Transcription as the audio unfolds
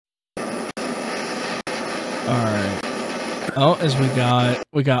All right. Oh, as we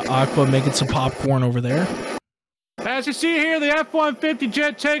got Aqua making some popcorn over there. As you see here, the F-150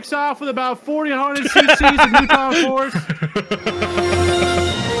 jet takes off with about 4,000 cc's of Newton force.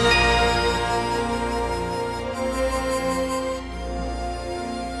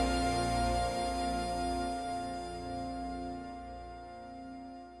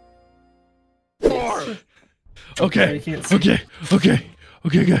 Okay.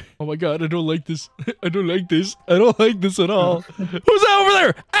 Oh my god, I don't like this. I don't like this. I don't like this at all. Who's that over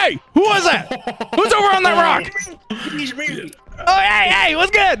there? Hey, who was that? Who's over on that rock? Oh, hey, what's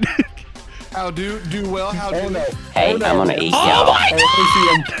good? How do well? How do? No. Hey, I'm gonna eat Oh y'all. my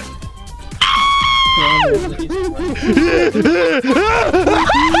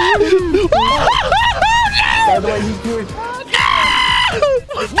By the way, he's doing.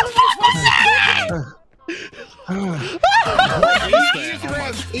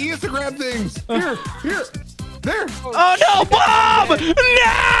 He used to grab things. Here, there. Oh no, Bob! No!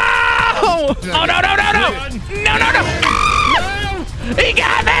 Oh no! He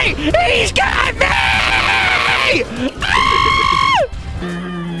got me! He's got me!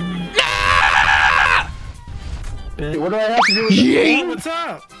 Hey, what do I have to do with Yeet. What's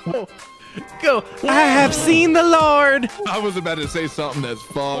up? Go! I have seen the Lord. I was about to say something that's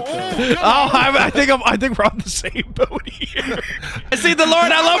fucked. Oh, I think we're on the same boat here. I see the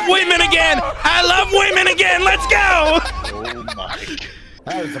Lord. I love women again. I love women again. Let's go. Oh my!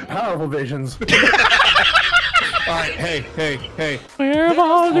 That is some powerful visions. All right, hey. Where have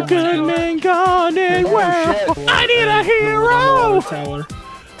all the good men gone and where? I need a hero.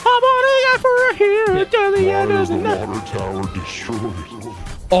 I'm only out for a hero till the end of the night. Water tower destroyed.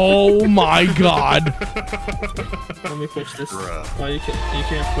 Oh my God! Let me push this. Oh, you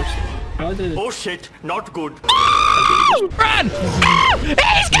can't push it. How did it? Oh shit, not good. Run! Ah!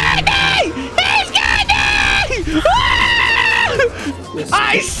 He's got me! He's got me! Ah!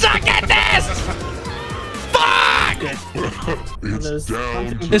 I suck at this! Fuck! It's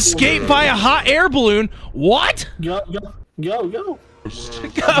down to Escape by a hot air balloon? What? Go. Go!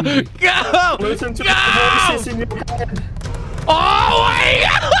 Listen to the voices in your head. Oh my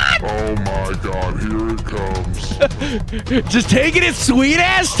God! Oh my god, here it comes. Just taking its sweet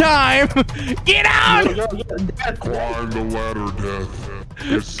ass time. Get out! Climb the ladder, Death.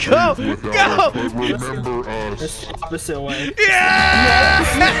 Escape Go, without go. us, but remember us. It's the opposite way. Yes!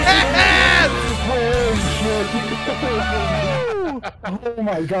 Oh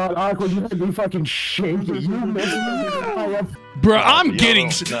my god, Aqua, you had me fucking shaking. You missed me. Bro, I'm getting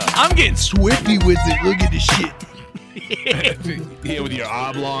swifty with it. Look at this shit. Yeah, with your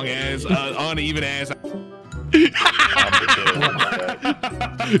oblong ass, uneven ass.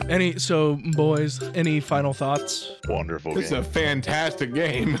 Boys, any final thoughts? Wonderful This is game. a fantastic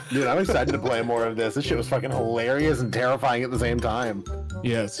game. Dude, I'm excited to play more of this. This shit was fucking hilarious and terrifying at the same time.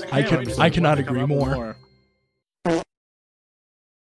 Yes. I cannot agree more.